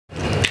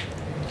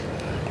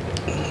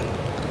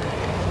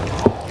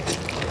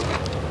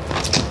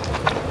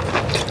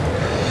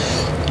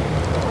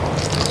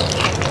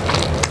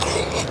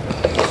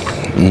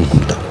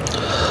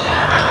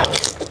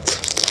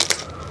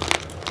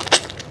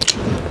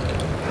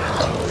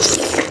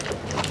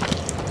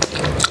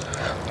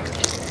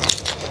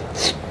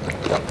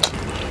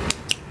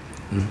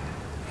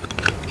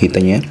Kita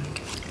niyo yan?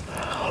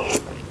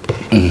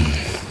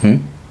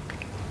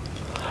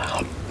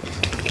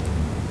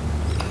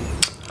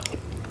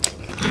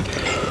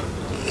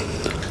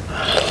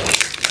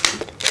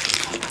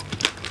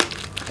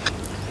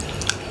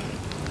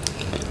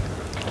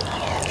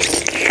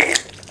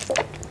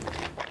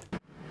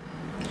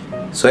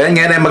 So yan,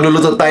 ngayon ay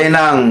magluluto tayo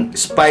ng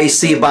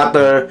spicy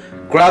butter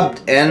crab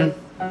and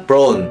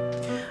prawn.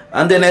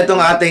 And then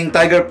itong ating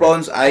tiger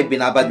prawns ay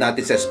binabad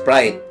natin sa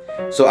Sprite.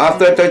 So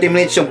after 30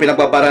 minutes yung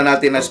pinagbabara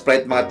natin na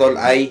Sprite mga tol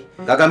ay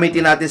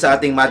gagamitin natin sa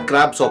ating mud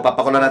crab. So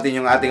papakulan natin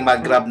yung ating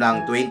mud crab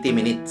ng 20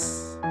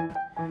 minutes.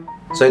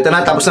 So ito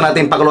na, tapos na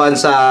natin pakuluan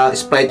sa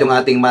Sprite yung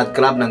ating mud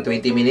crab ng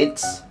 20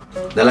 minutes.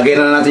 Lalagay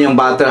na natin yung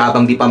butter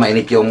habang di pa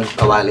mainit yung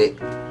kawali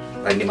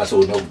para hindi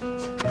masunog.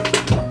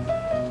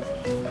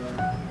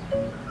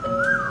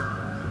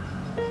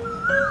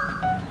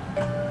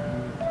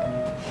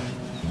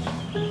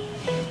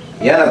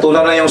 Yan,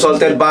 natunaw na yung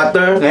salted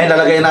butter. Ngayon,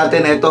 lalagay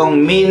natin itong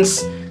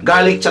minced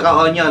garlic tsaka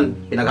onion.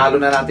 Pinaghalo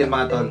na natin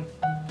mga tol.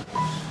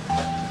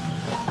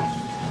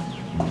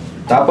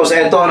 Tapos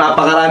ito,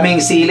 napakaraming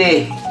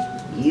sili.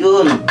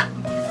 Yun.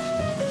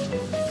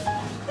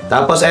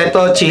 Tapos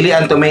ito, chili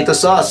and tomato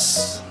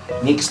sauce.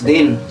 Mix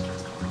din.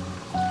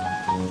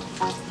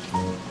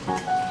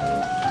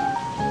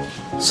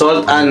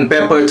 Salt and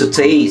pepper to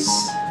taste.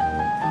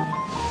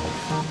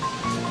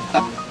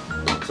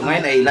 So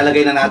ngayon ay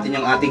ilalagay na natin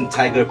yung ating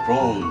tiger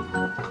prawn.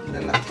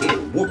 Lalaki.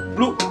 Whoop,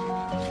 whoop.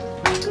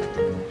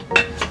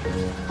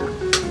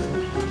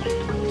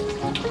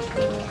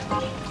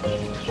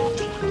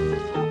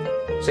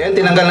 So yan,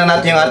 tinanggal na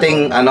natin yung ating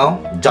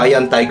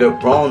giant tiger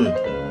prawn.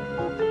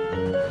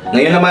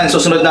 Ngayon naman,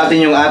 susunod natin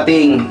yung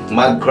ating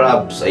mud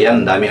crabs.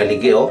 Ayan, dami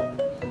aligi oh.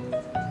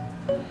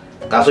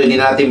 Kaso hindi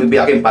natin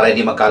bibiyakin para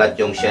hindi magkalat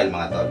yung shell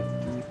mga tol.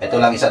 Ito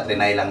lang isa,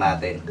 trinay lang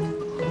natin.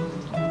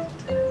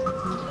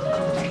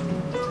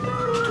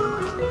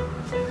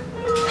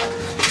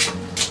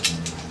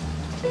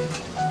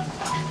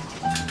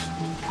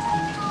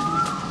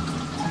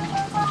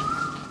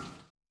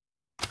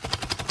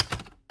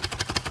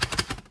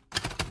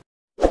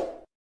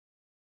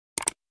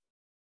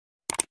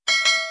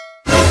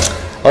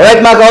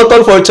 Alright mga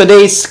kautol, for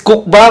today's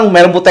cookbang,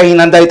 meron po tayong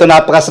hinanda ito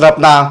napakasarap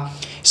na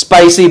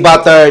spicy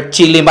butter,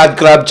 chili mud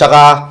crab,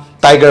 tsaka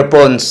tiger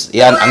prawns.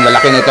 Yan, ang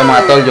lalaki nito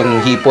mga tol,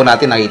 yung hipo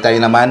natin, nakita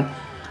nyo naman.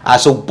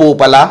 Sugpo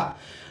pala.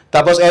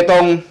 Tapos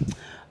itong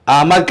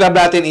mud crab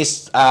natin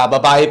is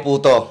babae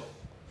po to.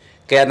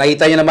 Kaya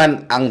nakita nyo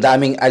naman, ang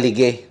daming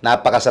alige.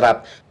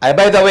 Napakasarap. Ay,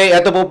 by the way,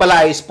 ito po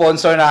pala ay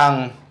sponsor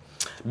ng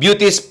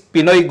Beauty's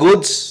Pinoy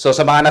Goods. So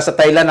sa mga nasa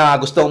Thailand na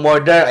gustong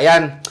order,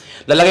 ayan,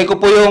 lalagay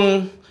ko po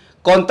yung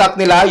contact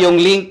nila, yung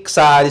link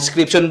sa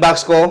description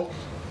box ko.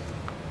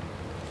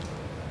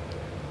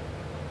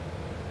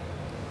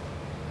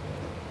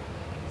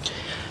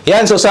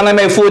 Yan, so sana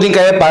may fooding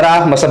kayo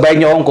para masabay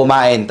nyo akong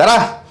kumain.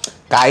 Tara,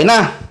 kain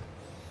na.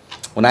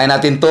 Unahin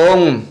natin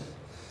tong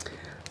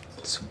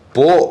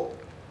supo.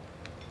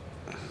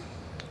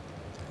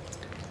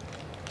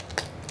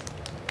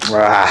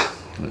 Wah,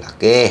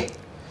 laki.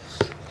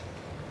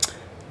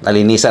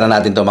 Nalinisan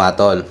na natin to mga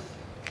tol.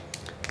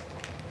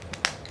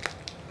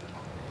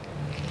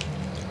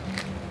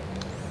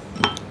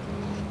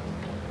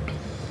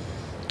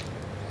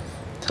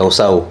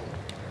 Sausaw.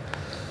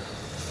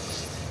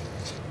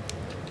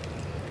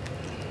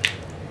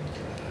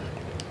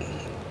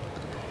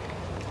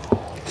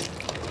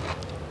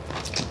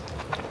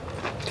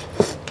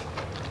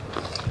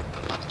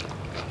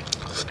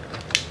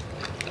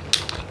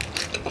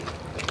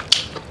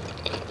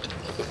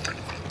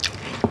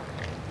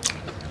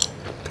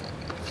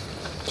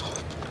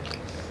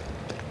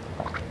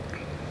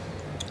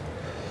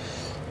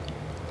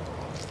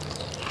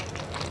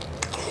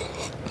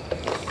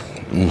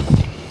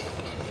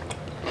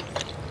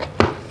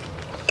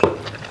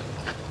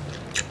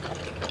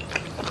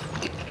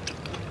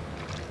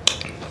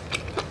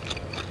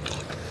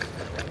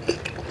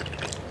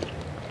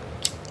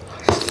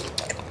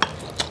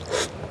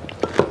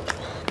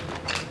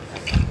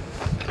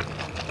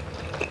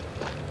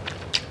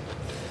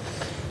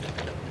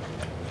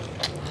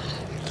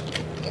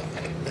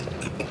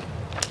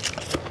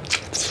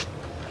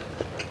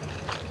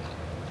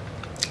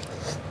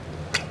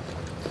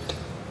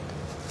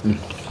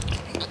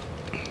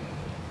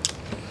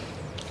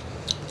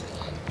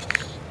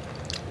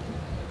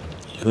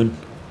 Yun.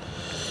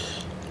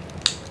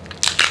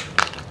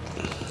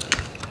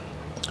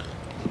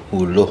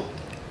 Ulo.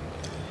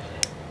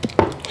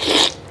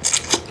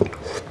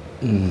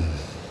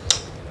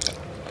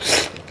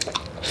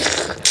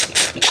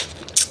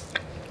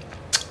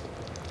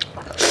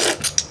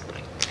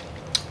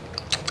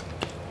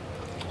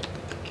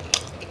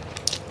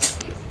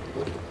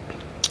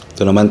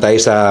 Ito naman tayo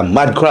sa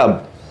mud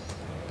crab.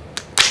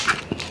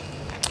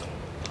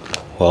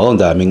 Wow,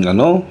 daming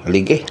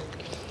haligi.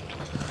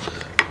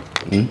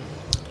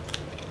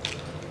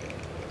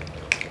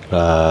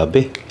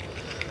 Grabe.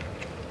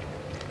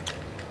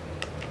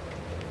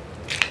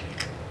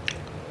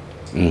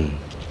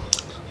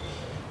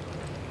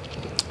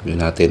 Yun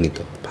natin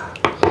ito.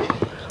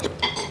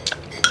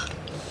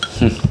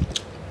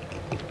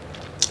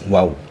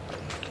 Wow.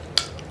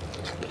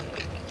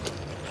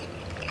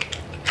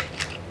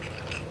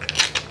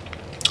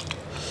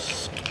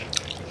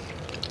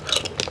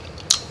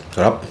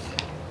 Sarap.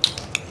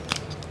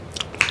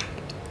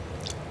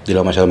 Di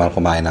lang masyado mahal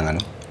kumain ng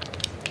ano.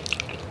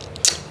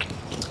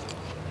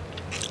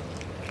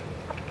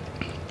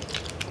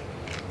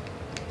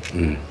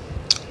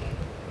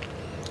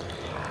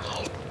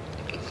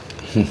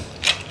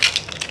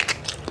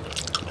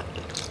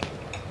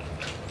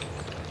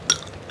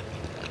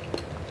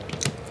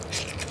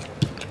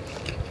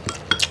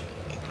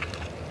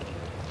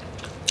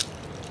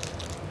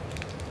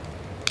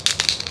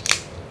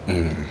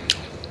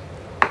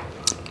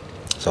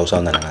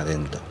 Sausaw na lang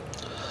natin ito.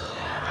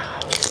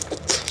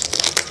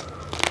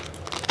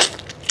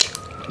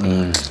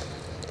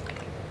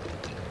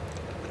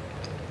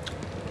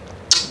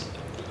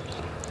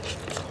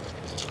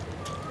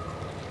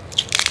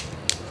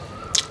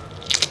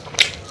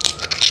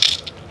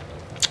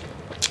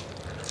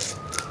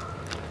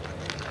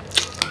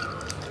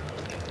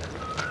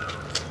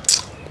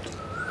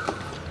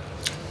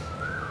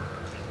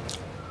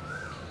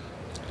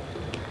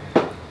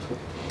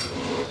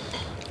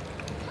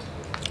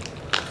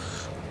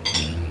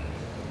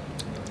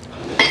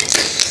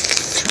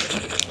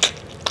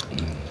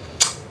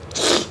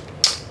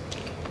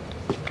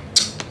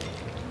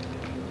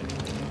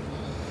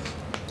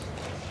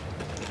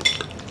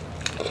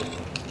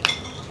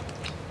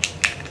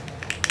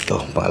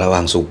 Ito,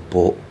 pangalawang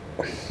sugpo.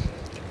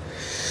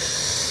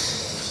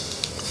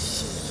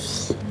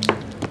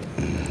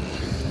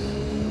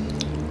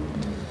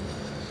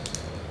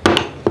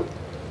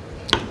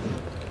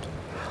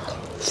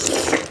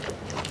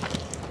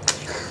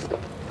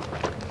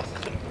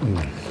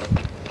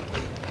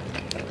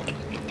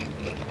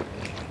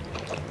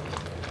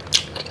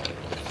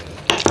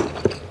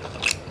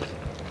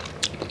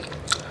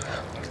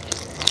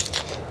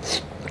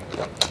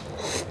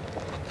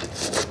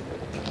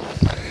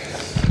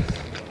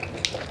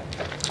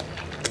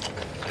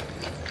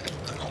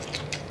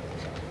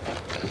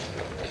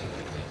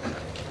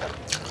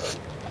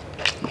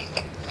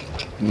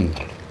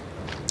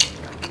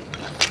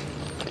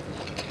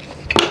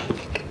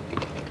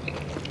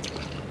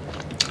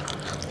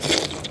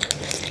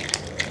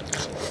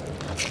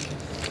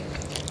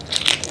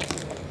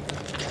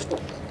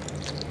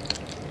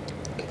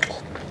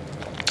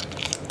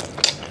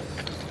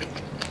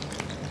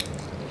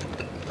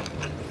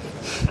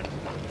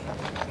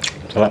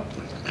 Sarap.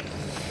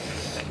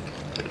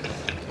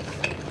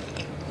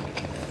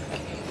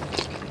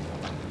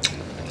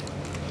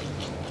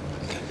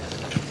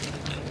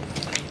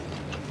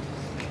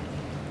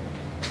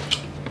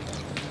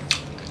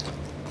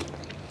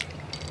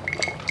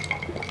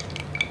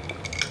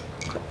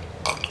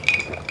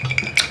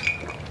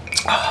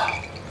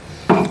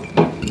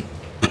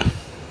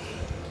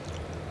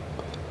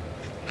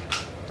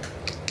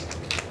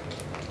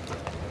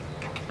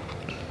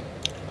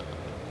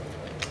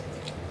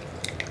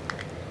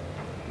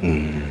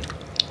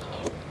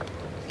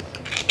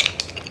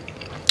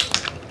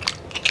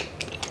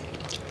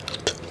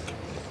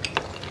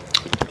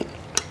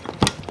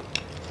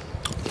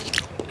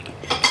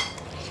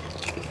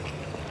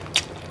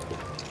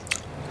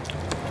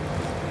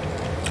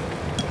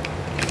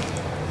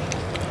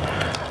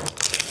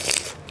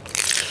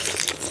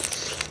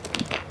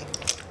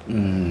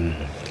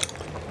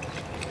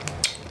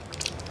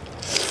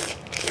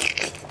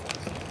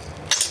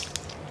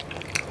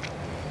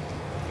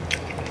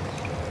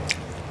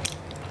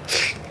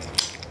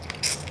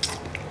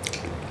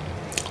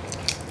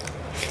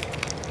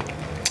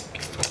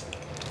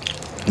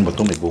 Ano ba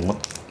ito? May bungot.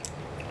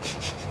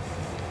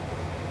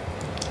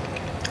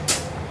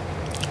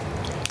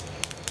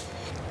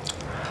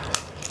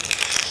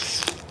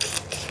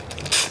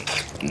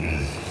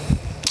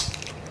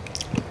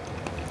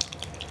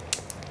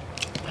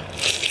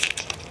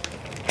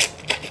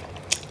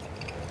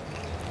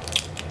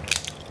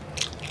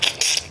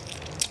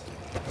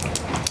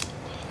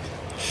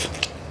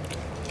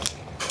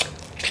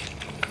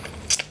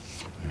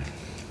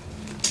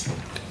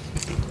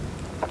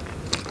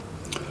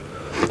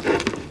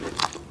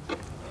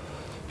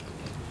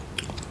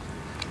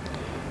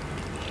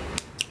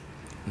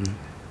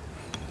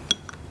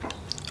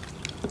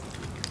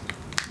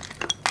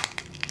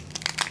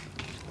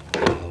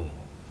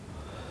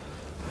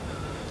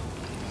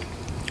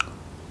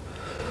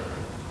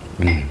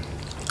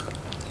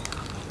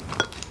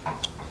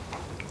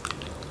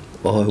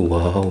 Oh,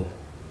 wow.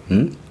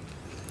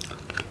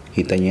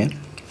 Kita niya?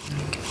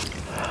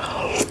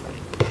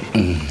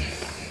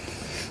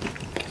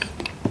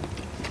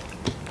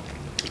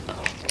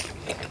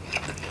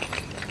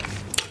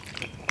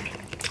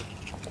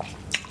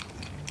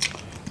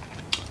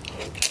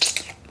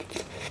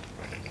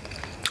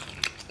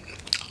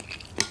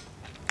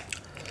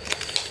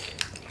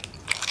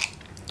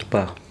 Ito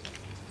pa.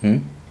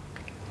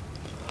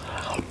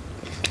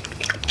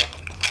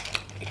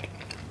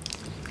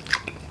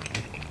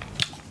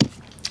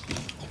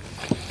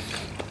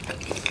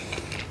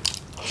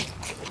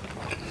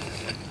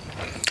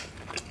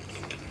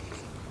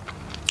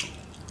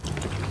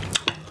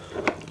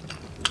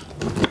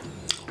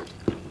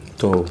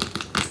 So,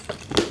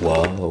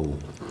 wow.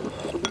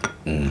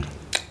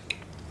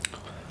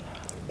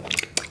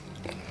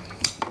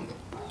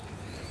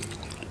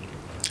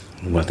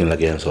 Huwag natin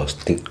lagyan ng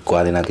sauce.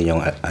 Kuhanin natin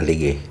yung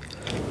alig eh.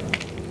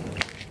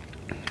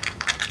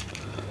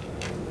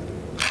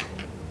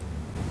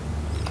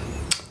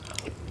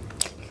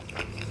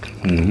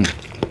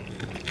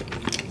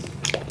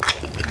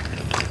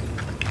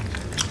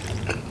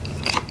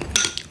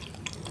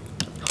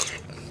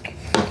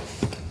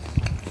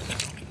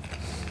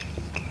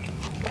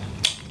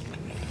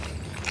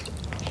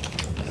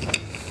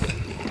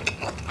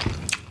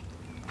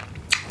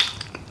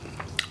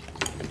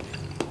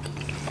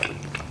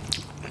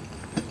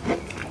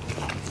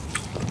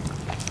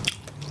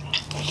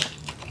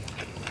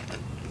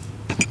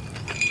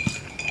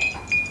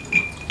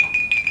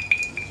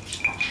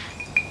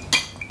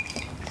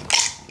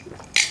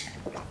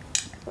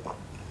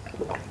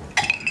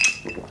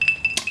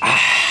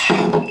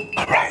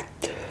 Alright.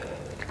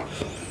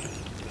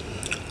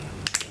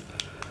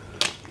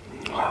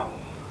 Wow.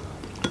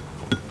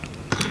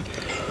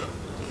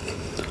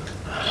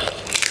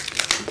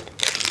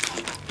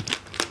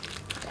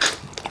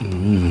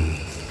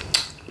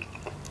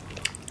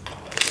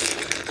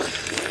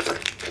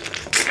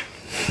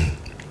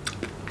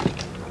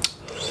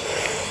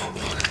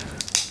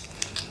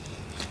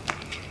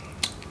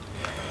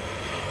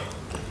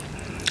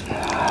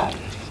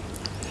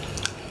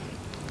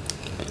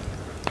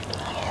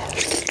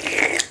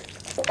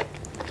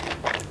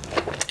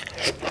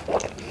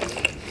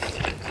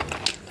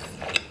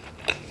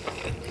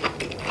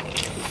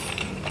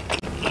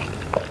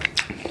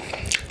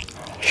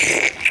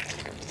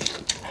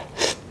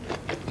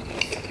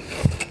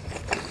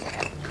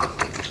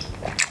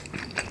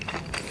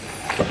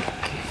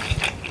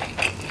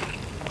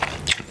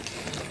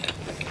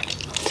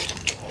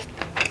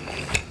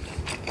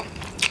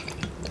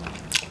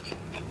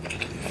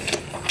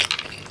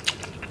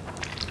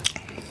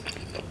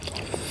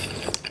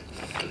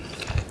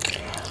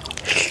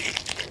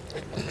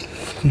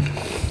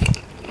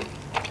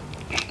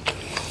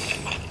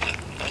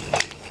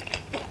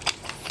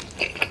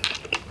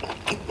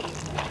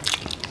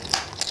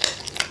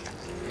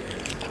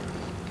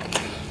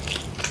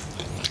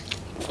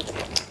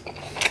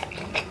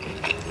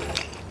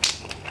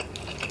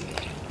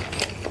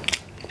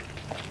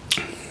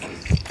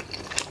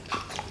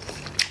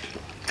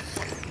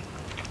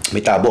 May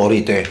tabo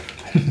rito eh.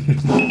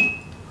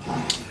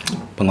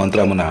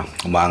 Pangontra mo na,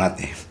 umangat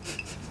eh.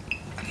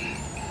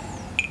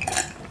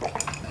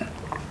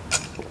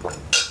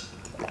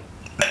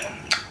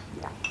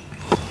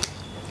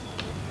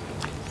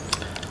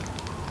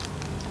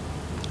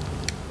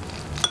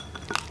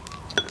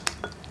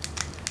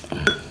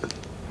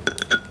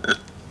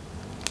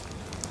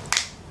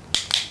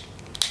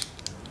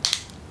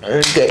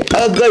 Agay!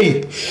 Agay!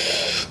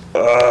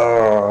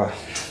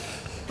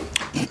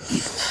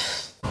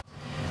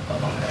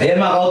 Ayan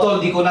mga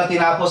kautol, di ko na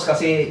tinapos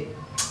kasi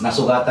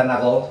nasugatan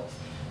ako.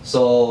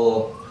 So,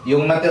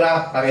 yung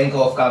natira, kakain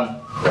ko off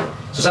cam.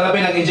 So, sana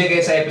nag-enjoy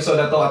kayo sa episode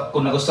na to at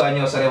kung nagustuhan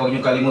nyo, sana huwag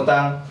nyo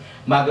kalimutang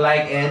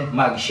mag-like and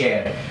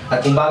mag-share.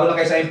 At kung bago lang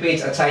kayo sa aking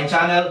page at sa aking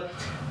channel,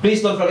 please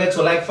don't forget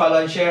to like,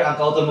 follow, and share ang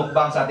Kautol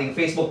Mukbang sa ating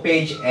Facebook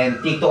page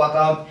and TikTok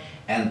account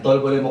and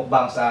TOL Buloy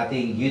Mukbang sa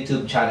ating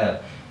YouTube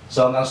channel.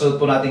 So, hanggang sunod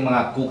po nating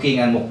mga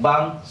cooking and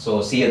mukbang. So,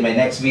 see you in my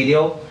next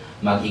video.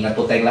 Mag-ingat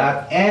po tayong lahat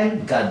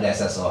and God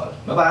bless us all.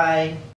 Bye-bye!